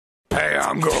Hey,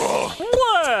 I'm Ghoul.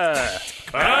 What?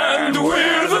 And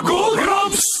we're the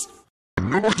GameGrumps!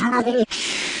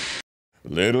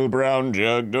 Little brown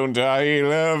jug, don't I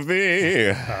love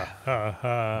thee? Ha ha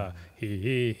ha. Hee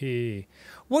hee hee.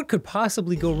 What could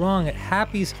possibly go wrong at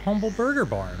Happy's Humble Burger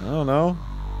Barn? I don't know.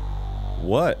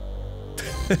 What?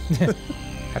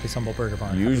 Happy's Humble Burger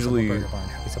Barn. Usually- Happy's Humble Burger Barn.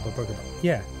 Happy's Humble Burger Barn.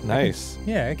 Yeah. Nice.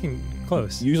 Yeah, I can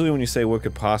close. Usually when you say what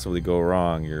could possibly go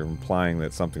wrong, you're implying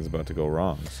that something's about to go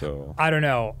wrong, so... I don't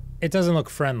know. It doesn't look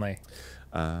friendly.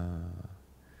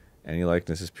 Any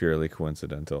likeness is purely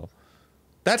coincidental.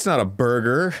 That's not a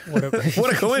burger! What a,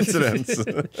 What a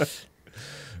coincidence!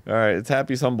 Alright, it's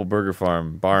Happy's Humble Burger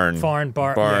Farm. Barn. Barn.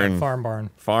 Yeah, farm barn.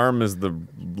 Farm is the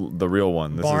real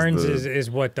one. This Barns is, is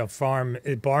what the farm...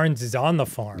 Barnes is on the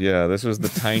farm. Yeah, this was the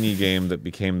tiny game that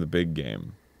became the big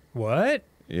game. What?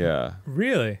 Yeah.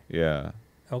 Really? Yeah.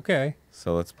 Okay.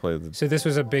 So let's play the... So this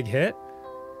was a big hit?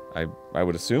 I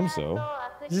would assume so.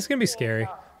 Is this gonna be scary?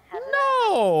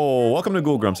 No! Welcome to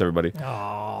GameGrumps, everybody.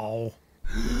 Oh.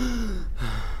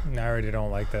 I already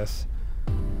don't like this.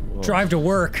 Whoa. Drive to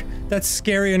work. That's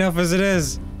scary enough as it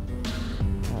is.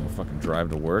 I don't fucking drive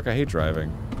to work. I hate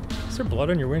driving. Is there blood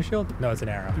on your windshield? No, it's an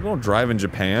arrow. People don't drive in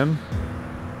Japan.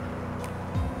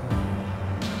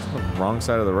 It's on the wrong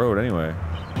side of the road anyway.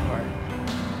 Alright.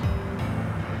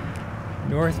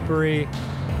 Northbury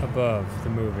above the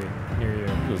movie near you.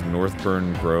 It was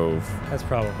Northburn Grove. That's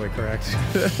probably correct.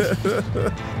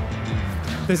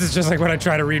 This is just like when I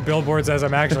try to read billboards as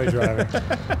I'm actually driving.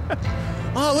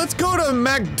 Oh, let's go to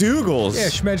MacDougal's. Yeah,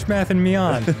 Schmedge, Math, and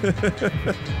Meon.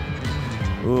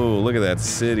 Ooh, look at that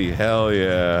city. Hell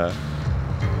yeah.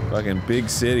 Fucking big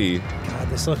city. God,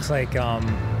 this looks like,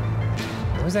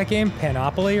 what was that game?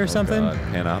 Panopoly or something? God.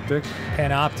 Panoptic?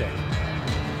 Panoptic.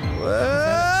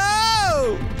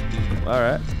 Whoa!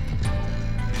 Alright.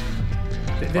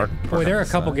 Boy, there are a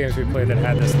couple games we played that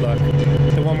had this look.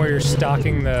 The one where you're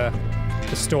stalking the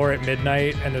store at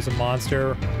midnight and there's a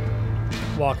monster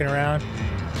walking around.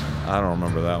 I don't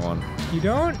remember that one. You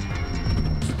don't?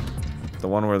 The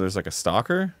one where there's like a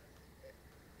stalker?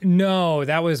 No,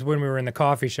 that was when we were in the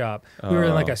coffee shop. We were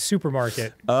in like a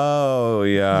supermarket. Oh,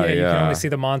 yeah, Yeah, you can only see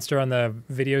the monster on the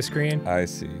video screen. I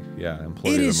see. Yeah,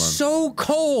 employee It of the is month. so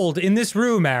cold in this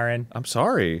room, Aaron. I'm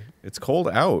sorry. It's cold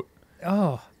out.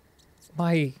 Oh,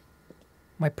 my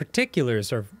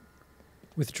particulars are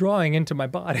withdrawing into my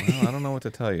body. No, I don't know what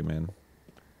to tell you, man.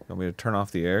 You want me to turn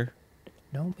off the air?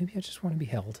 No, maybe I just want to be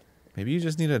held. Maybe you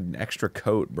just need an extra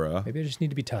coat, bruh. Maybe I just need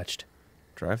to be touched.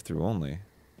 Drive-through only.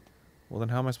 Well, then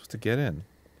how am I supposed to get in?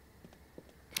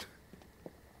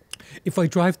 If I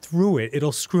drive through it,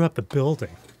 it'll screw up the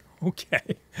building. Okay.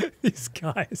 These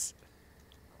guys.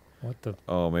 What the?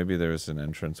 Oh, maybe there's an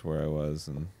entrance where I was,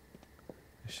 and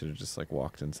I should have just, like,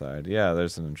 walked inside. Yeah,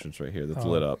 there's an entrance right here that's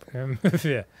lit up.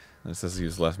 Yeah. It says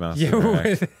use left mouse to Yeah,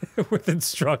 interact. with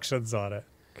instructions on it.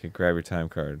 Okay, grab your time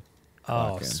card. Oh,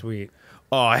 Lock in. sweet.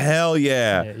 Oh, hell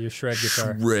yeah! Yeah, your shred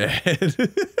guitar.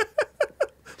 Shred.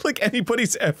 Like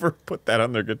anybody's ever put that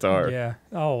on their guitar. Yeah.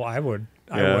 Oh, I would.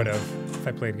 Yeah. I would have if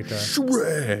I played guitar.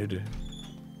 Shred.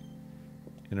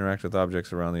 Interact with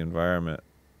objects around the environment.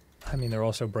 I mean, they're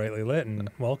also brightly lit and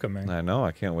welcoming. I know.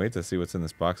 I can't wait to see what's in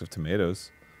this box of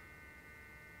tomatoes.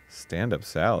 Stand-up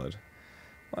salad.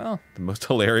 Well, The most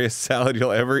hilarious salad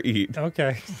you'll ever eat.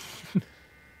 okay.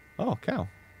 Oh, cow.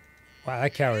 Wow,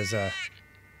 that cow is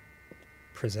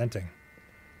presenting.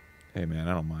 Hey, man,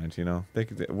 I don't mind. You know,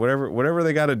 whatever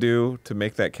they got to do to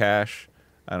make that cash,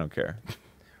 I don't care.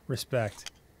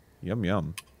 Respect. Yum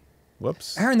yum.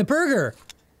 Whoops. Aaron, the burger.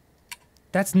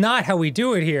 That's not how we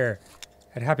do it here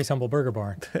at Happy's Humble Burger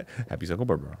Barn. Happy Uncle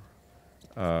Burger.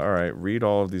 All right, read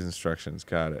all of these instructions.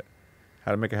 Got it.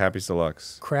 How to make a Happy's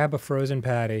Deluxe. Grab a frozen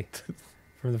patty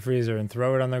from the freezer and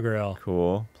throw it on the grill.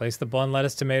 Cool. Place the bun,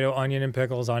 lettuce, tomato, onion, and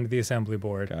pickles onto the assembly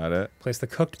board. Got it. Place the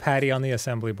cooked patty on the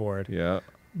assembly board. Yeah.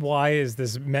 Why is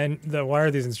this why are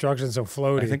these instructions so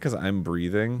floaty? I think because I'm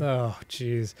breathing. Oh,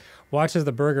 jeez. Watch as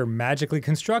the burger magically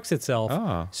constructs itself.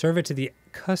 Ah. Serve it to the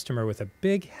customer with a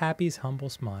big Happy's humble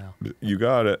smile. You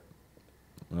got it.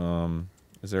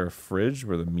 Is there a fridge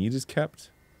where the meat is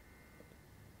kept?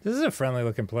 This is a friendly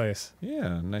looking place.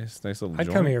 Yeah, nice little I'd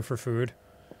joint. come here for food.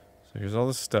 So here's all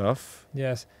the stuff.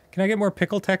 Yes. Can I get more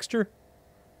pickle texture?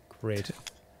 Great.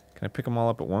 Can I pick them all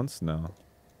up at once? No.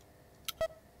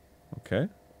 Okay.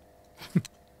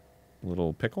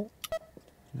 Little pickle.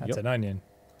 That's an onion.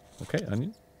 Okay,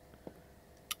 onion.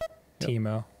 Yep.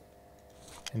 Timo.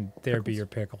 And there be your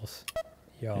pickles.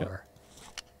 Yar.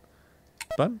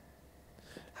 Bun.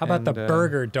 How about the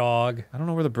burger, dog? I don't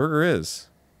know where the burger is.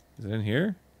 Is it in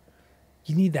here?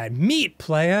 You need that meat,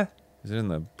 playa. Is it in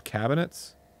the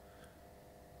cabinets?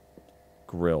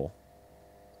 Grill.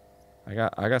 I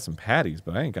got some patties,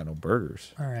 but I ain't got no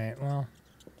burgers. All right, well.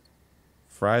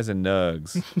 Fries and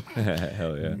nugs.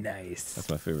 Hell yeah. Nice. That's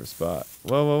my favorite spot.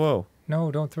 Whoa, whoa, whoa.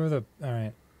 No, don't throw the... All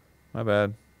right. My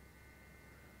bad.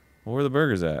 Well, where are the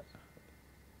burgers at?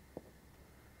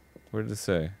 Where did it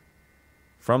say?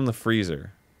 From the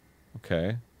freezer.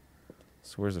 Okay.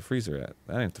 So where's the freezer at?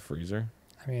 That ain't the freezer.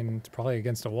 I mean, it's probably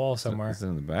against a wall somewhere. Is it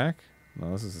in the back?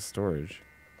 No, this is the storage.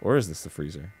 Or is this the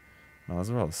freezer? No, that's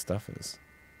where all the stuff is.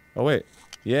 Oh, wait.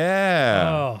 Yeah.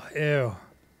 Oh, ew.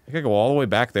 I gotta go all the way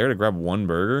back there to grab one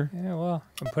burger? Yeah, well,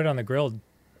 I can put it on the grill.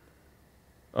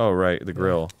 Oh, right. The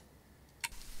grill.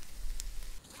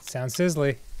 Sounds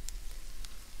sizzly.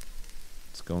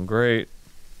 It's going great.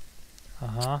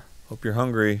 Uh-huh. Hope you're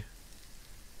hungry.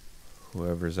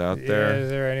 Whoever's out Yeah, there. is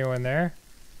there anyone there?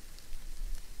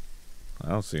 I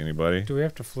don't see anybody. Do we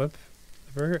have to flip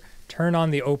the burger? Turn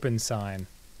on the open sign.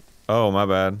 Oh, my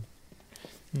bad.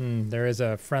 There is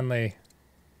a friendly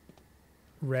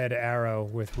red arrow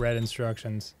with red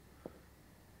instructions.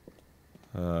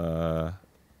 Oh,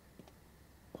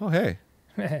 hey.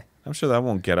 I I'm sure that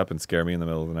won't get up and scare me in the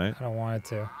middle of the night. don't want it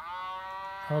to.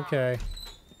 Okay.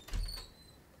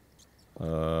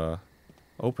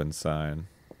 Open sign.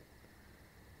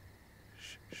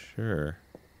 Sure.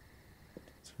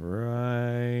 It's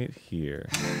right here.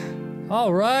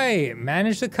 All right.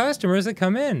 Manage the customers that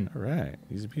come in. All right.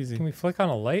 Easy peasy. Can we flick on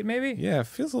a light, maybe? Yeah, it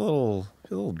feels a little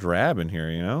drab in here,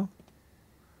 you know?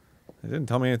 It didn't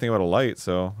tell me anything about a light,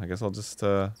 so I guess I'll just,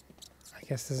 I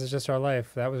guess this is just our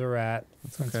life. That was a rat.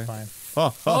 That's okay. fine.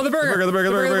 Oh, the burger! The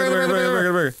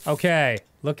burger. Okay.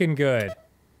 Looking good.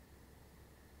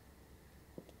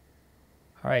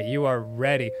 All right. You are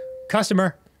ready.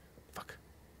 Customer. Fuck.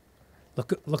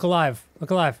 Look alive.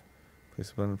 Look alive.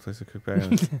 Place a button, place a cook bag.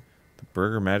 The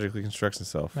burger magically constructs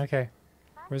itself. It Okay.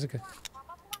 Where's it go?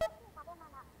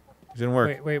 didn't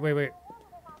work. Wait.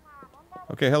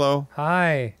 Okay, hello.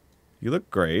 Hi. You look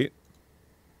great.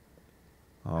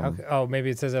 Oh, maybe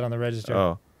it says it on the register.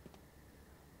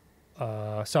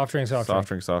 Oh, Soft drink.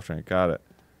 soft drink. Got it.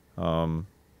 Boom.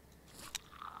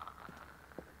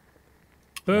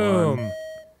 One.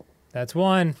 That's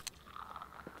one.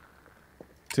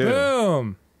 2.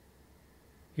 Boom.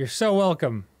 You're so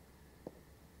welcome.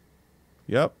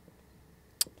 Yep.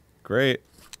 Great.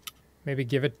 Maybe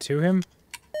give it to him.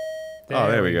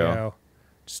 There we go.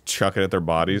 Just chuck it at their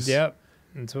bodies. Yep.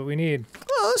 That's what we need.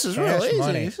 Oh, this is Cash real easy.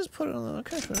 money. Just put it on the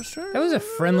cash register. That was a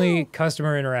friendly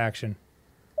customer interaction.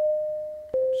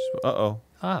 Uh-oh.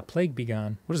 Ah, plague be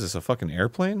gone. What is this, a fucking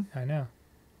airplane? I know.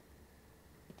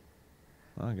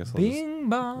 Well, I guess I'll Bing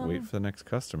bong. just wait for the next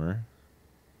customer.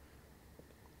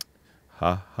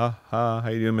 Ha, ha, ha. How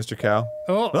you doing, Mr. Cow?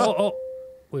 Oh.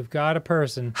 We've got a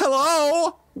person.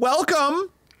 Hello!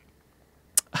 Welcome!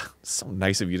 So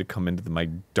nice of you to come into my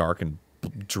dark and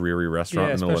dreary restaurant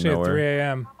Yeah, in the middle of especially at 3 nowhere.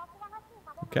 a.m.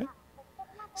 Okay.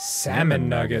 Salmon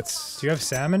nuggets. Do you have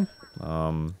salmon?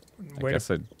 I Wait guess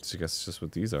it's just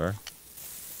what these are.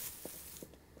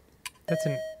 That's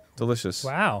an... Delicious.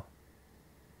 Wow.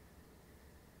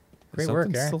 Is Great work,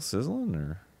 something Aaron. still sizzling,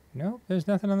 or? No, there's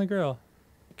nothing on the grill.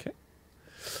 Okay.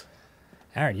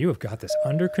 Aaron, you have got this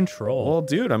under control. Well,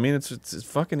 dude, I mean, it's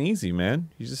fucking easy, man.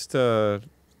 You just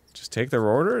take their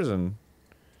orders and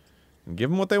give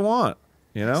them what they want.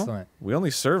 You know, Excellent. we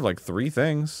only serve like 3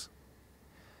 things.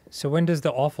 So when does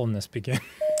the awfulness begin?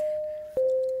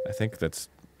 I think that's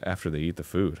after they eat the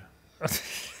food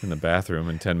in the bathroom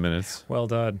in 10 minutes. Well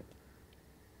done.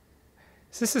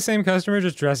 Is this the same customer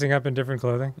just dressing up in different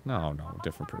clothing? No,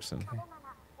 different person.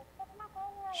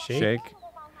 Okay. Shake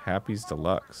Happy's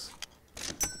Deluxe.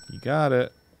 You got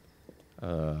it.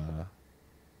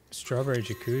 Strawberry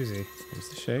jacuzzi. Where's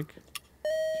the shake?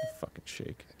 You fucking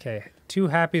shake. Okay, 2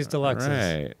 Happy's Deluxes.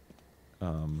 Right.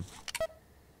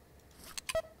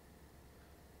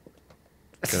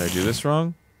 Did I do this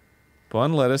wrong?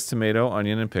 Bun, lettuce, tomato,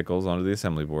 onion, and pickles onto the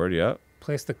assembly board. Yep.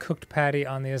 Place the cooked patty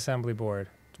on the assembly board.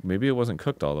 Maybe it wasn't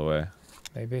cooked all the way.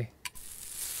 Maybe.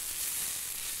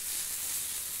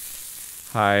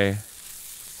 Hi.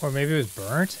 Or maybe it was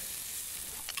burnt?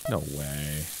 No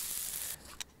way.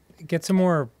 Get some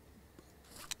more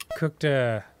cooked,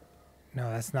 No,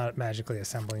 that's not magically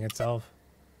assembling itself.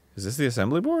 Is this the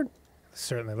assembly board?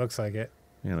 Certainly looks like it.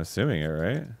 Yeah, I'm assuming it,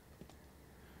 right?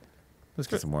 Let's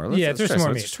get some more. Yeah, there's some more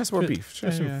meat. Let's try some more beef.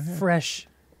 There's some fresh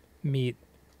meat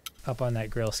up on that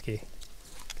grill ski.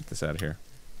 Get this out of here.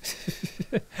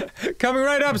 Coming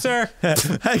right up, sir.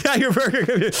 I got your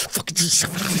burger. Fucking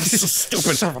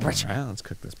stupid. All right, let's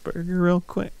cook this burger real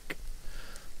quick.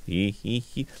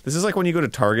 This is like when you go to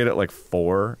Target at like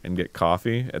 4 and get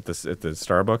coffee at the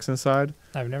Starbucks inside.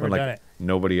 I've never when, like, done it.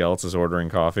 Nobody else is ordering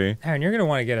coffee. Aaron, you're gonna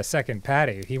want to get a second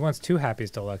patty. He wants 2 Happy's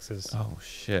Deluxes. Oh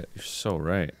shit, you're so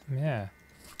right. Yeah.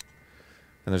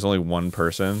 And there's only one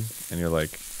person, and you're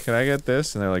like, "Can I get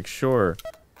this?" And they're like, "Sure."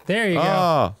 There you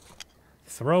go.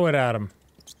 Throw it at him.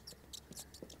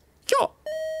 Yo.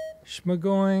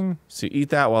 Schmagoing. So you eat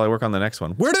that while I work on the next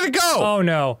one. Where did it go? Oh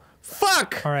no.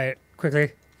 Fuck! All right,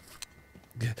 quickly.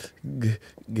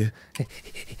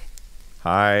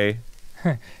 Hi.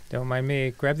 Don't mind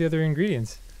me. Grab the other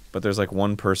ingredients. But there's like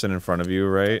one person in front of you,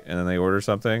 right? And then they order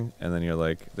something, and then they're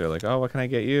like, "Oh, what can I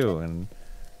get you?" And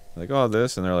like, "Oh,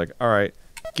 this," and they're like, "All right,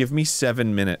 give me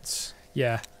 7 minutes."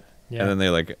 Yeah. Yeah. And then they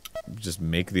like just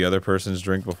make the other person's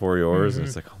drink before yours, and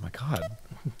it's like, "Oh my god."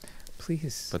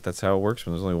 Please. But that's how it works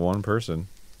when there's only one person.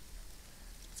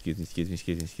 Excuse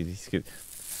me.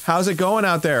 How's it going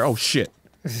out there? Oh shit.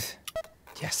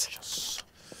 Yes.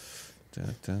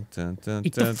 Dun,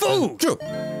 Eat the food!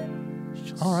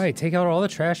 All right, take out all the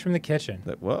trash from the kitchen.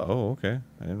 Whoa, oh, okay.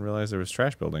 I didn't realize there was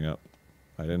trash building up.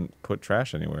 I didn't put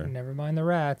trash anywhere. Never mind the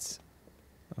rats.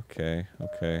 Okay.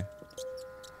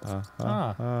 Oh,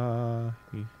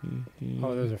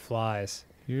 those are flies.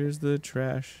 Here's the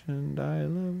trash, and I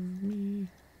love me.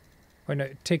 Wait, no,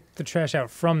 take the trash out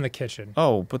from the kitchen.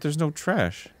 Oh, but there's no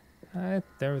trash.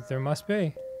 There must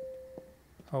be.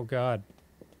 Oh God.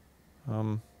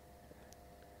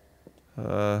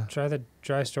 Try the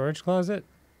dry storage closet.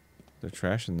 There's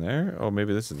trash in there? Oh,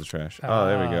 maybe this is the trash. Oh,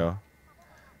 there we go.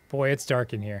 Boy, it's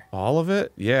dark in here. All of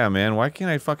it? Yeah, man. Why can't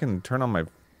I fucking turn on my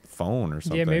phone or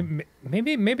something? Yeah,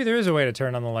 maybe there is a way to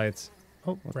turn on the lights.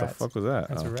 Oh, what rats. the fuck was that?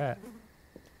 That's a rat.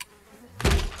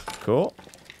 Cool.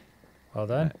 Well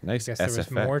done. Nice. Guess there was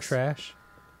SFX. more trash.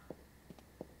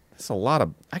 That's a lot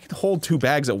of... I can hold 2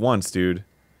 bags at once, dude.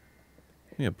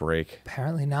 Give me a break.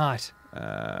 Apparently not. Is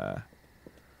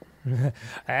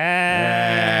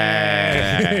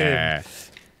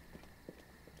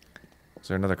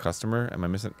there another customer? Am I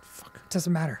missing? Fuck.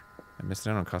 Doesn't matter. I'm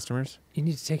missing out on customers? You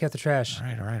need to take out the trash. All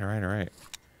right.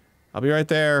 I'll be right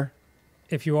there.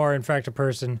 If you are, in fact, a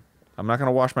person. I'm not going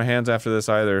to wash my hands after this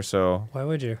either, so... Why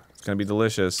would you? It's going to be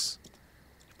delicious.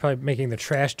 You're probably making the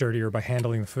trash dirtier by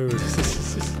handling the food.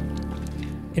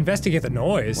 Investigate the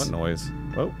noise. What noise?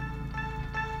 Whoa.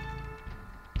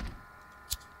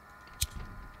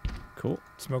 Cool.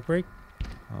 Smoke break?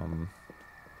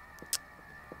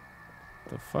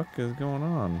 The fuck is going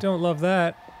on? Don't love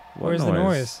that. What Where's the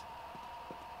noise?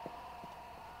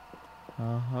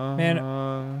 Man.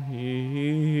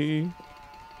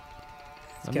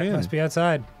 This cat must be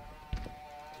outside.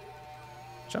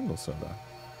 Jungle soda.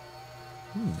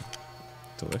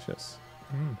 Delicious.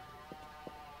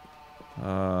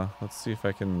 Let's see if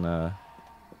I can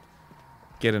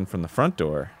get in from the front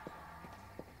door.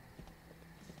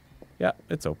 Yeah,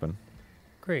 it's open.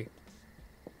 Great.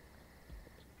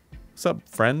 What's up,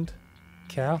 friend?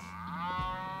 Cow?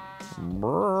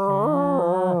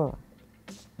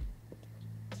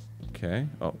 Okay.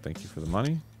 Oh, thank you for the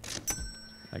money.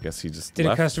 I guess he just Did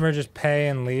left. a customer just pay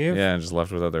and leave? Yeah, and just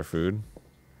left without their food.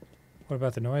 What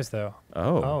about the noise, though?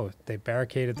 Oh. Oh, they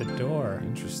barricaded the door.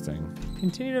 Interesting.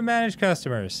 Continue to manage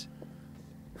customers.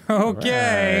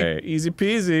 Okay. Right. Easy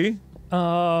peasy.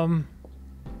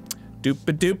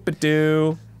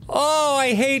 Doop-a-doop-a-doo. Oh,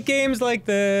 I hate games like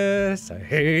this. I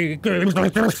hate games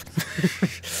like this.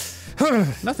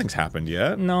 Nothing's happened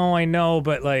yet. No, I know,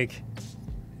 but like,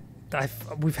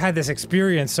 we've had this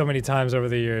experience so many times over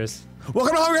the years.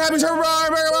 Welcome to Hungry Happy Server.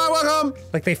 Welcome.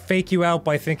 Like they fake you out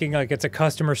by thinking like it's a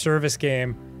customer service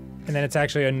game, and then it's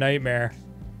actually a nightmare.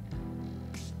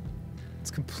 It's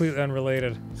completely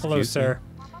unrelated. Hello, Excuse sir.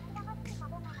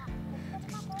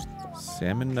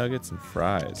 Salmon nuggets and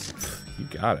fries. You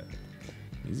got it.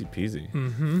 Easy peasy.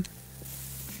 Mm-hmm.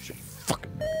 Here's your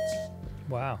fucking nuggets.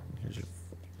 Wow. Here's your...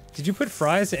 Did you put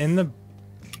fries in the...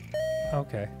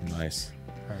 Okay. Nice.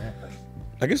 All right.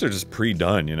 I guess they're just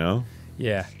pre-done, you know?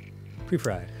 Yeah.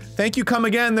 Pre-fried. Thank you, come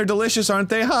again. They're delicious, aren't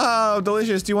they? Oh,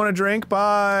 delicious. Do you want a drink?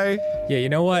 Bye. Yeah, you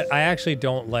know what? I actually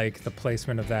don't like the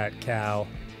placement of that cow.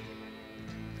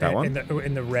 That one?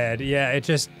 In the red. Yeah,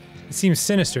 it seems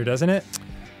sinister, doesn't it?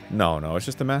 No, it's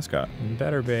just the mascot.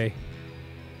 Better be.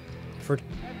 If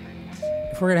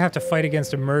we're gonna have to fight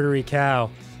against a murdery cow,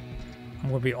 I'm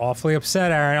gonna be awfully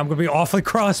upset, Aaron. I'm gonna be awfully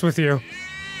cross with you.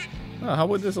 Oh, how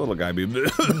would this little guy be?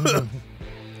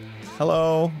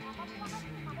 Hello.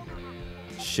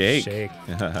 Shake. Shake.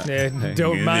 Yeah,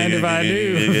 don't mind if I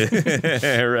do.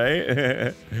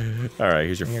 Right? All right,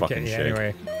 here's your fucking shake.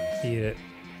 Anyway, eat it.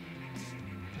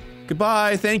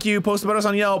 Goodbye. Thank you. Post about us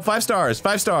on Yelp. 5 stars.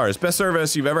 5 stars. Best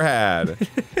service you've ever had.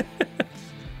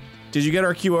 Did you get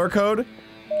our QR code?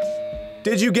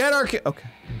 Did you get our okay.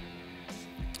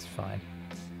 It's fine.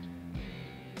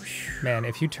 Man,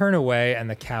 if you turn away and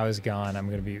the cow is gone, I'm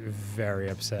gonna be very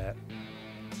upset.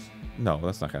 No,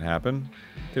 that's not gonna happen.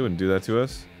 They wouldn't do that to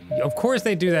us. Of course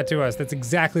they do that to us. That's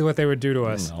exactly what they would do to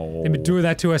us. No. They've been doing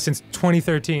that to us since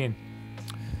 2013.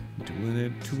 Doing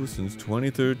it to us since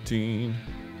 2013.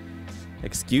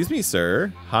 Excuse me,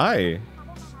 sir. Hi.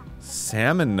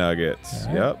 Salmon nuggets.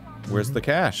 Right. Yep. Where's the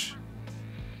cash?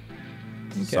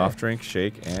 Okay. Soft drink,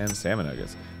 shake, and salmon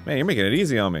nuggets. Man, you're making it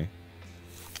easy on me.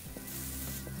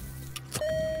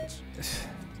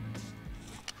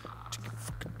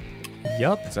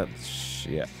 Yup. Is that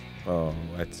shit? Oh,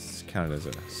 that's counted as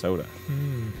a soda.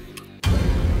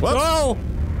 Whoa!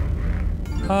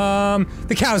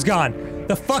 The cow's gone.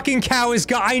 The fucking cow is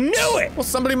gone. I knew it! Well,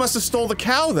 somebody must have stole the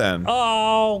cow then.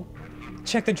 Oh!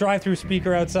 Check the drive-through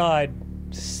speaker outside.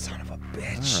 Son of a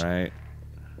bitch. All right.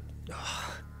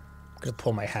 I'm gonna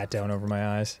pull my hat down over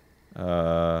my eyes.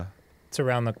 It's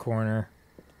around the corner.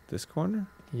 This corner?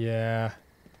 Yeah.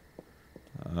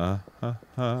 I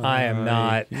am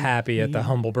not happy at the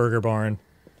Humble Burger Barn.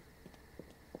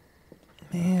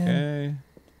 Man. Okay.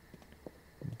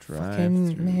 Drive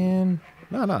Fucking through. man.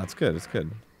 No, it's good. It's good.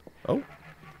 Oh.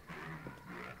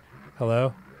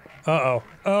 Hello? Uh-oh.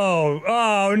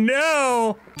 Oh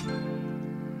no!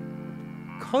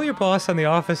 Call your boss on the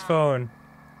office phone.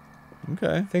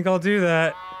 Okay. Think I'll do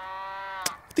that.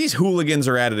 These hooligans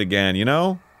are at it again, you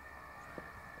know?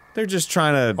 They're just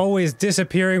trying to... Always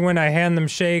disappearing when I hand them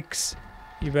shakes.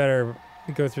 You better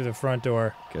go through the front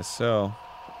door. Guess so.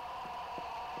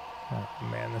 Oh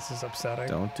man, this is upsetting.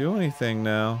 Don't do anything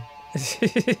now.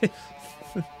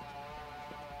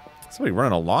 Somebody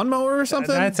running a lawnmower or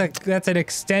something? That's an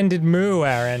extended moo,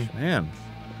 Aaron. Man.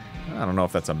 I don't know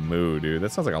if that's a moo, dude.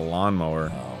 That sounds like a lawnmower.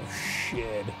 Oh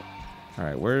shit.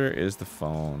 Alright, where is the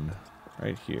phone?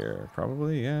 Right here.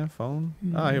 Probably, yeah, phone.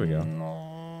 Oh, here we go.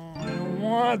 No, I don't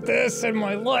want this in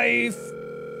my life.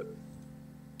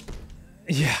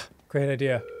 Yeah, great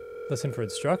idea. Listen for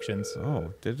instructions.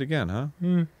 Oh, did it again, huh?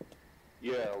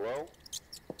 Yeah, hello?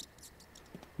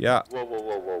 Yeah.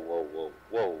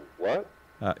 Whoa, what?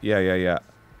 Yeah.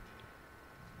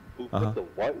 Who put the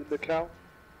what in the cow?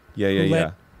 Yeah.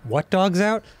 Let what dogs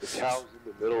out? The cow's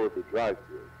in the middle of the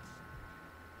drive-thru.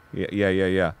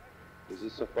 Yeah. Is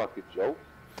this a fucking joke?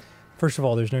 First of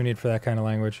all, there's no need for that kind of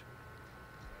language.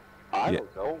 I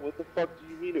don't know. What the fuck do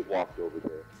you mean it walked over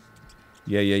there?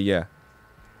 Yeah.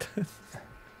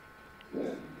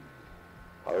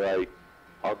 Alright,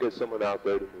 I'll get someone out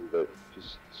there to move it.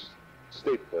 Just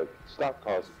stay put. Stop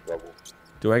causing trouble.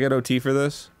 Do I get OT for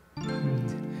this?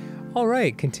 All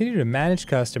right, continue to manage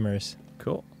customers.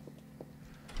 Cool.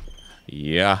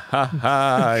 Yeah.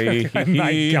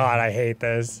 My God, I hate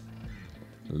this.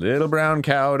 Little brown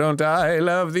cow, don't I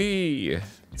love thee?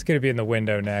 It's gonna be in the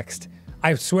window next.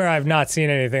 I swear I've not seen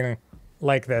anything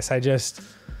like this. I just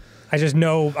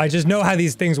know how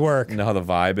these things work. You know how the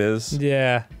vibe is?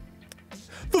 Yeah.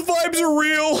 The vibes are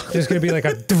real! There's gonna be like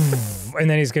a and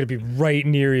then he's gonna be right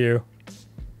near you.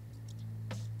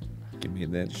 Give me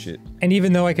that shit. And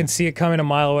even though I can see it coming a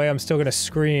mile away, I'm still gonna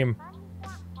scream.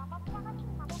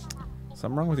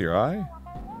 Something wrong with your eye?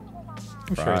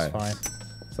 I'm sure it's fine.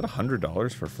 Is that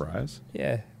 $100 for fries?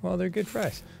 Yeah, well, they're good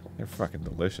fries. They're fucking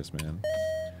delicious, man.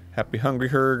 Happy hungry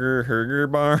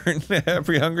herger barn.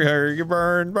 Happy hungry herger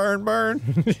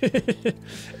barn.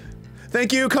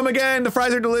 Thank you, come again. The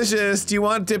fries are delicious. Do you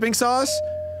want dipping sauce?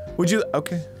 Would you?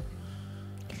 Okay.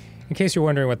 In case you're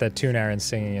wondering what that tune Aaron's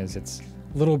singing is, it's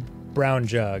Little Brown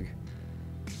Jug,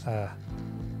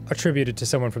 attributed to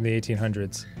someone from the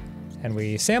 1800s, and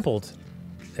we sampled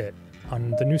it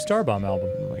on the new Starbomb album.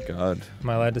 Oh my god. Am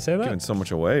I allowed to say that? Giving so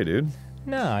much away, dude.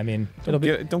 No, I mean,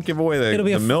 Don't give away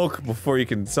the milk before you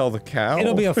can sell the cow.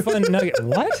 It'll be a fun nugget.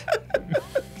 What?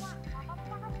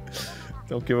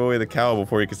 Don't give away the cow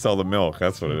before you can sell the milk.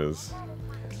 That's what it is.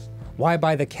 Why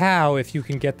buy the cow if you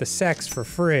can get the sex for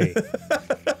free?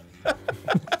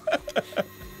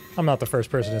 I'm not the first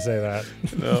person to say that.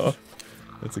 No.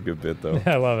 That's a good bit, though.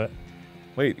 I love it.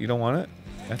 Wait, you don't want it?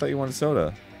 I thought you wanted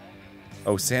soda.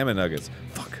 Oh, salmon nuggets.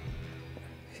 Fuck.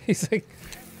 He's like,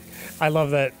 I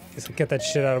love that. He's like, get that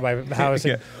shit out of my house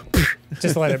and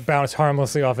just let it bounce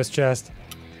harmlessly off his chest.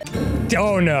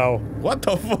 Oh no. What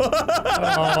the fuck?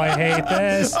 Oh, I hate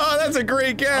this. Oh, that's a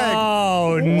great gag.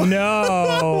 Oh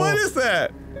no. What is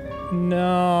that?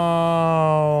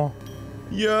 No.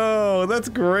 Yo, that's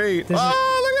great. Look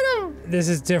at him. This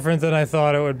is different than I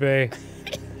thought it would be.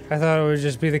 I thought it would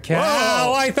just be the cow.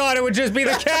 Whoa. I thought it would just be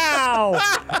the cow. No!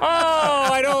 Oh,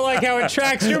 I don't like how it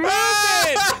tracks your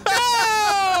movement!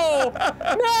 No!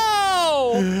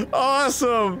 No!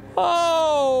 Awesome!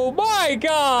 Oh, my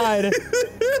God! I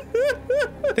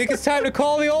think it's time to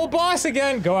call the old boss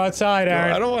again. Go outside,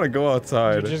 Aaron. I don't want to go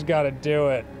outside. You just gotta do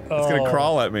it. It's gonna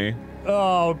crawl at me.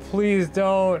 Oh, please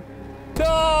don't.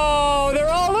 No! They're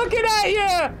all looking at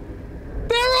you!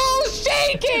 They're all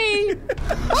shaky!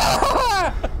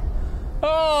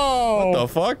 Oh! What the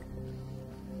fuck?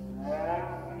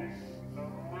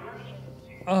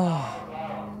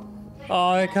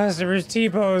 Oh, the customer's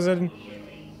T-posing.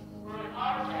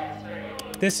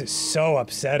 This is so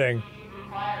upsetting.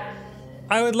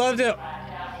 I would love to...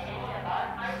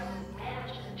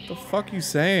 What the fuck you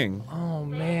saying? Oh,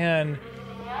 man.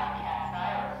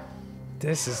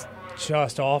 This is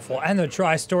just awful. And the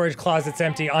dry storage closet's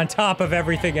empty on top of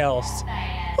everything else.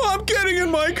 I'm getting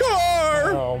in my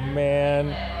car! Oh,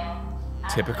 man.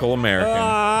 Typical American.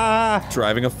 Ah!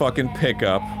 Driving a fucking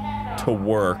pickup to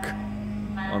work.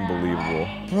 Unbelievable.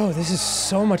 Bro, this is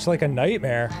so much like a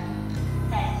nightmare.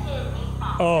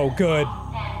 Oh, good.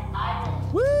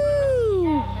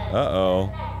 Woo!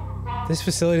 Uh-oh. This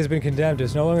facility has been condemned.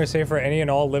 It's no longer safe for any and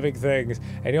all living things.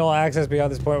 Any and all access beyond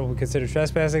this point will be considered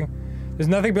trespassing. There's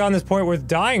nothing beyond this point worth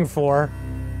dying for.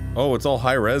 Oh, it's all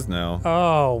high res now.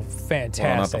 Oh, fantastic.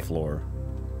 Well, not the floor.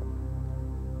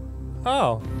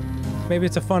 Oh, maybe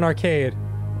it's a fun arcade.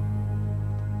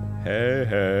 Hey,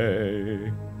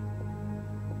 hey.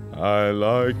 I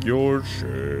like your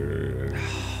shirt.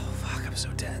 Fuck, I'm so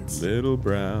tense. Little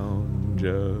brown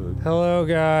jug. Hello,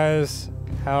 guys.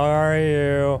 How are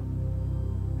you?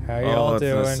 How y'all it's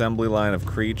doing? an assembly line of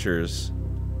creatures.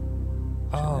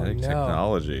 Oh, Genetic no.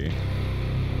 technology.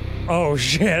 Oh,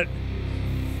 shit.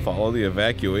 Follow the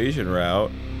evacuation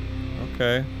route.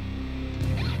 Okay.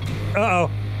 Uh-oh.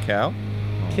 Cow?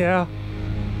 Yeah.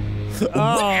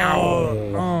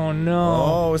 Oh. Oh, no.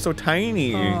 Oh, it's so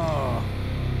tiny. Oh.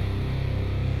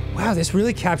 Wow, this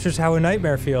really captures how a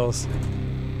nightmare feels.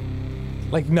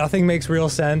 Like, nothing makes real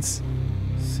sense.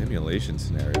 Simulation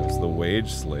scenarios. The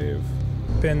wage slave.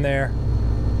 Been there.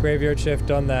 Graveyard shift,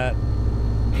 done that.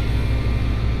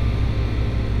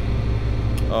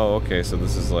 Oh, okay, so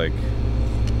this is like...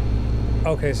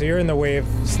 Okay, so you're in the wage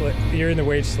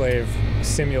slave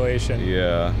simulation.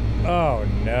 Yeah. Oh,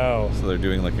 no. So they're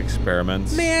doing like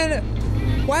experiments. Man,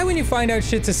 why when you find out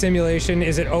shit's a simulation,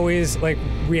 is it always, like,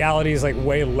 reality is, like,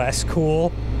 way less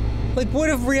cool? Like, what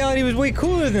if reality was way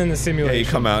cooler than the simulation? Yeah, you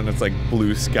come out and it's like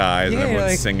blue skies Yeah, and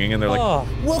everyone's like, singing and they're like, oh.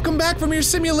 welcome back from your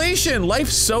simulation!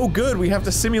 Life's so good, we have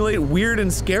to simulate weird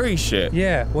and scary shit.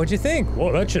 Yeah, what'd you think?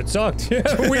 Well, that shit sucked.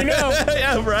 Yeah, we know.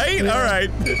 Yeah, right? Yeah. Alright.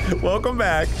 Welcome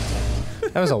back.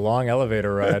 That was a long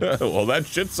elevator ride. Well, that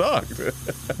shit sucked.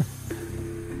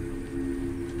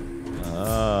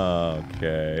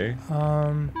 Okay.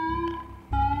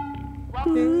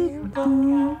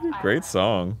 Great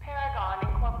song.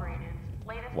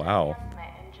 Wow.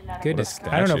 Goodness, What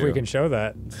a I don't know if we statue. can show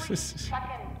that.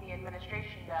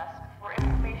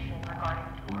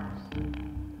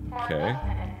 Okay.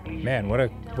 Man,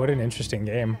 what an interesting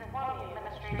game.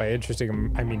 By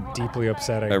interesting, I mean deeply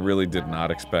upsetting. I really did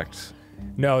not expect.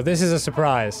 No, this is a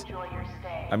surprise.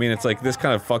 I mean, it's like this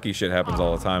kind of fucky shit happens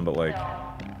all the time, but like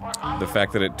the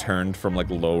fact that it turned from like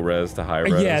low res to high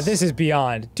res. Yeah, this is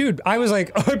beyond. Dude, I was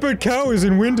like, I bet cow is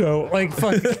in window. Like,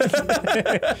 fuck.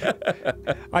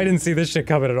 I didn't see this shit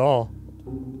coming at all.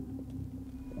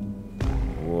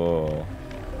 Whoa.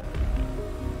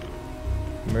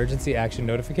 Emergency action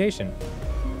notification.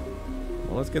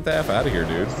 Well, let's get the F out of here,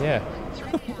 dude. Yeah.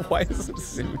 Why is it a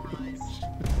simulation?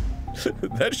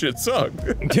 That shit sucked.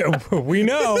 Yeah, we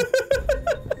know.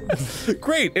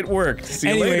 Great, it worked. See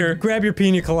you Anyway, later. grab your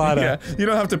pina colada. Yeah, you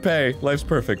don't have to pay. Life's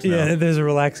perfect now. Yeah, there's a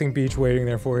relaxing beach waiting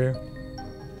there for you.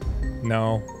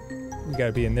 No. You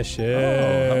gotta be in this shit.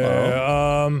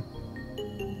 Oh,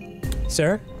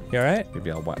 Sir? You alright?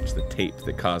 Maybe I'll watch the tape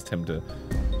that caused him to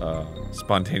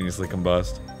spontaneously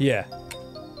combust. Yeah.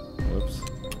 Whoops.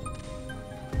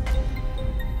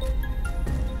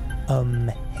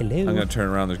 Hello? I'm gonna turn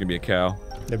around, there's gonna be a cow.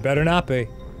 There better not be.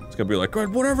 It's gonna be like, "God,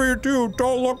 whatever you do,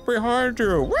 don't look behind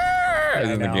you. Wah!" And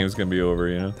then the know. game's gonna be over,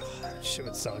 you know? Shit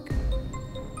would suck. If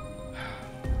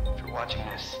you're watching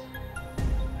this,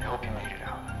 I hope you made it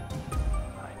out.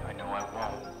 I know I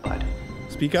won't, but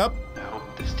Speak up. I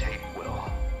hope this tape will.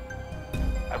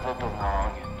 I've lived a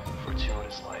long and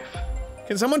fortuitous life.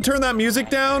 Can someone turn that music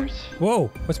down?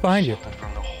 Whoa, what's behind you? Shielded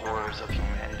from the horrors of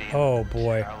humanity and Oh, the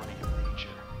boy. brutality of nature.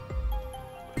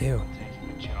 Ew.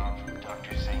 Taking a job from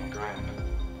Dr. St. Grimm,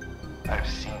 I've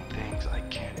seen things I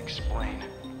can't explain.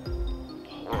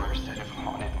 Horrors that have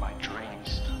haunted my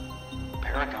dreams.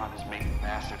 Paragon is making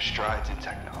massive strides in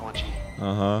technology.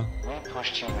 Uh-huh. We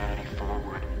pushed humanity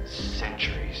forward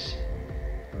centuries.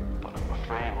 But I'm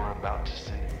afraid we're about to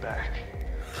send it back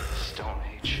to the Stone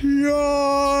Age.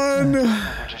 Yawn!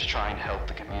 We're just trying to help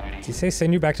the community. Did he say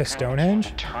send you back to Stonehenge?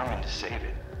 Determined to save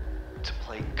it. To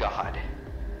play God.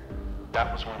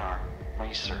 That was when our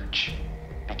research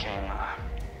became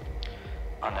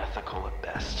unethical at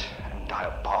best and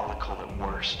diabolical at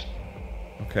worst.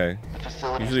 Okay. The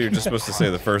facility Usually you're just supposed to say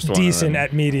the first one. Decent and then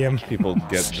at medium. people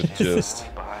get the gist.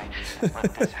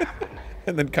 let this happen.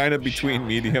 And then kind of between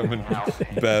medium and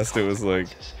best, it was like...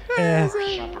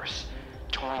 Hubris,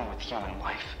 toying with human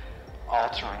life,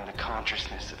 altering the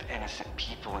consciousness of innocent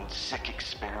people in sick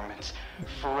experiments,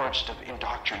 forged of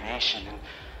indoctrination and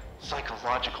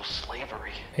psychological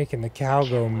slavery. Making the cow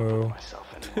go moo. Myself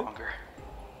any longer.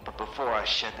 But before I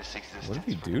shed this existence, What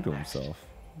did he do to himself?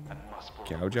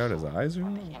 Gouge out his eyes or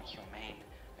something?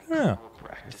 Yeah.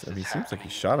 I mean, he seems like he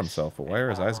shot himself, but why are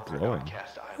his eyes glowing?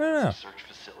 Yeah.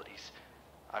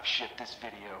 I've shipped this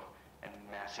video and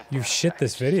massive You've data shit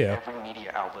this packages to video? every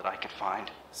media outlet I could find.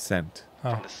 Sent.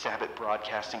 From the Sabbath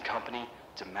Broadcasting Company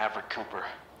to Maverick Cooper.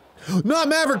 Not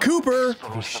Maverick Cooper!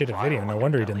 If you shit a video, no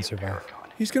wonder he didn't survive.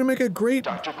 He's gonna make a great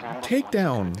Dr. Grumps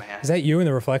takedown. Is that you in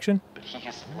the reflection? But he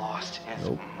has lost his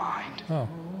mind. Oh.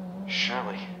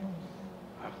 Surely,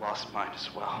 I've lost mine as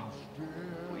well.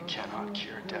 We cannot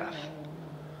cure death.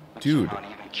 We Dude. cannot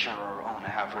even cure our own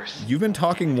avarice. You've been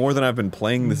talking more than I've been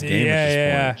playing this game at this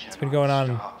Yeah. point. It's been going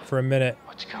on for a minute.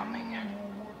 What's coming?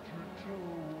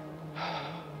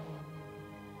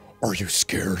 Are you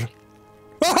scared?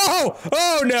 Oh!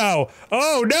 Oh no!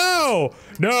 Oh no!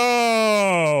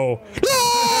 No!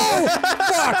 No!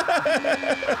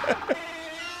 Fuck!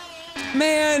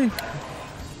 Man!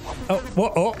 Oh,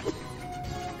 whoa, oh.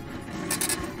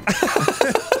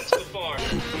 To the farm.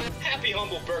 Happy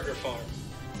Humble Burger Farm.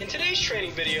 In today's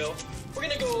training video, we're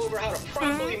gonna go over how to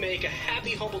properly make a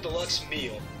Happy Humble Deluxe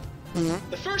meal.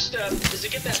 The first step is to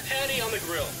get that patty on the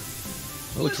grill.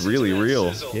 It looks Listen really to that real.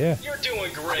 sizzle. Yeah. You're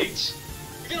doing great.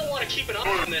 You're gonna want to keep an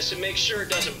eye on this and make sure it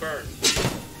doesn't burn.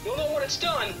 You'll know when it's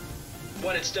done,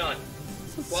 when it's done.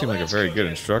 Seemed like a very good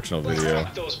instructional video.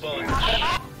 Rock those buns.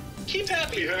 Keep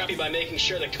happy by making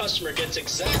sure the customer gets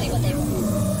exactly what they want.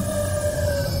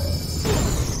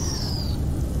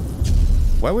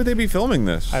 Why would they be filming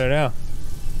this? I don't know.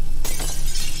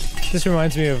 This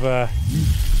reminds me of,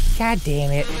 God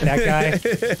damn it. That guy.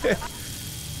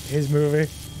 His movie.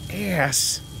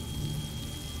 Yes.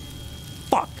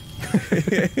 Fuck.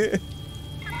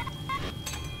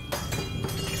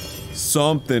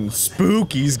 Something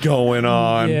spooky's going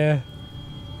on. Yeah.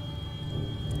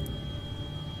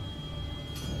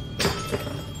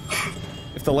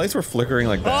 If the lights were flickering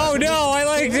like that. Oh no, I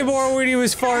liked it more when he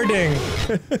was farting.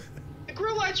 The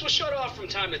grill lights will shut off from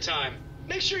time to time.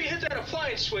 Make sure you hit that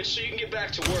appliance switch so you can get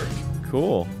back to work.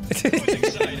 Cool. Who's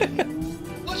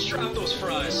excited? Let's try out those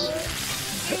fries.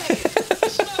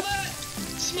 Smell that?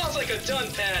 Smells like a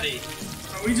done patty.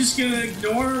 Are we just gonna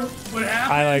ignore what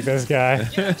happened? I like this guy.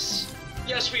 Yes.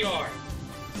 Yes, we are.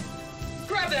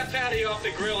 Grab that patty off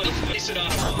the grill and place it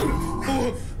on.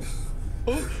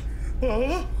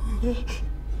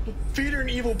 Feed her an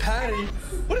evil patty.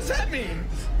 What does that mean?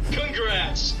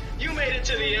 Congrats. You made it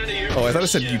to the end of your Oh, I thought it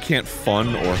said shift. you can't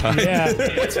fun or hide. Yeah.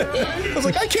 I was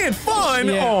like, I can't fun!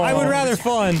 Yeah, Aw. I would rather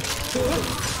fun.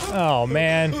 Oh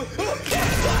man.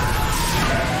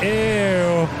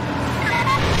 Ew.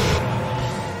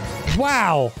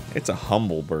 Wow. It's a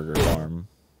humble burger farm.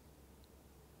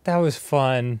 That was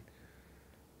fun.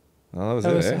 Oh, that was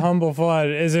That it, was eh? humble fun.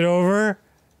 Is it over?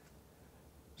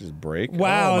 Just break.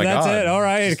 Wow, Oh my that's God. it. All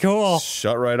right, Just cool.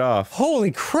 Shut right off.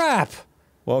 Holy crap.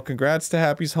 Well, congrats to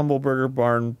Happy's Humble Burger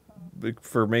Barn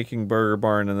for making Burger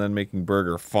Barn and then making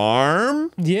Burger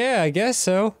Farm. Yeah, I guess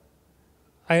so.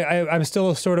 I'm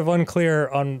still sort of unclear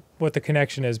on what the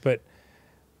connection is, but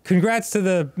congrats to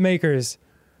the makers.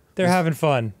 They're having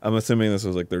fun. I'm assuming this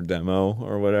was like their demo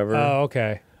or whatever. Oh,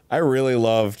 okay. I really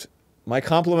loved my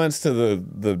compliments to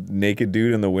the naked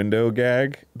dude in the window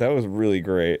gag. That was really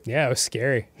great. Yeah, it was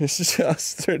scary. It's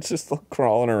just they're just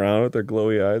crawling around with their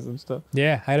glowy eyes and stuff.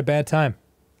 Yeah, I had a bad time.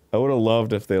 I would have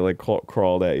loved if they like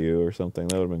crawled at you or something.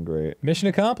 That would have been great. Mission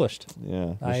accomplished.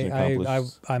 Yeah. Mission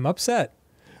accomplished. I'm upset.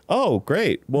 Oh,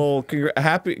 great. Well,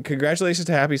 congratulations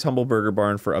to Happy's Humble Burger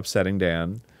Barn for upsetting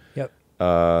Dan. Yep.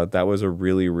 That was a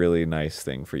really, really nice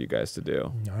thing for you guys to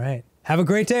do. All right. Have a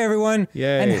great day, everyone.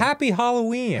 Yay. And happy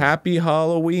Halloween. Happy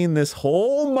Halloween this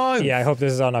whole month. Yeah, I hope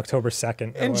this is on October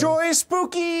 2nd. Enjoy a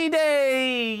spooky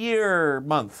day, year,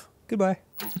 month. Goodbye.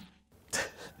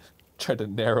 Tried to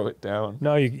narrow it down.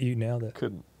 No, you nailed it.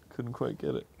 Couldn't quite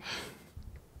get it.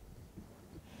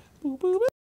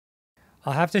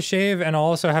 I'll have to shave and I'll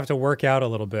also have to work out a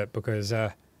little bit because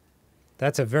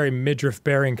that's a very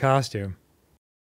midriff-bearing costume.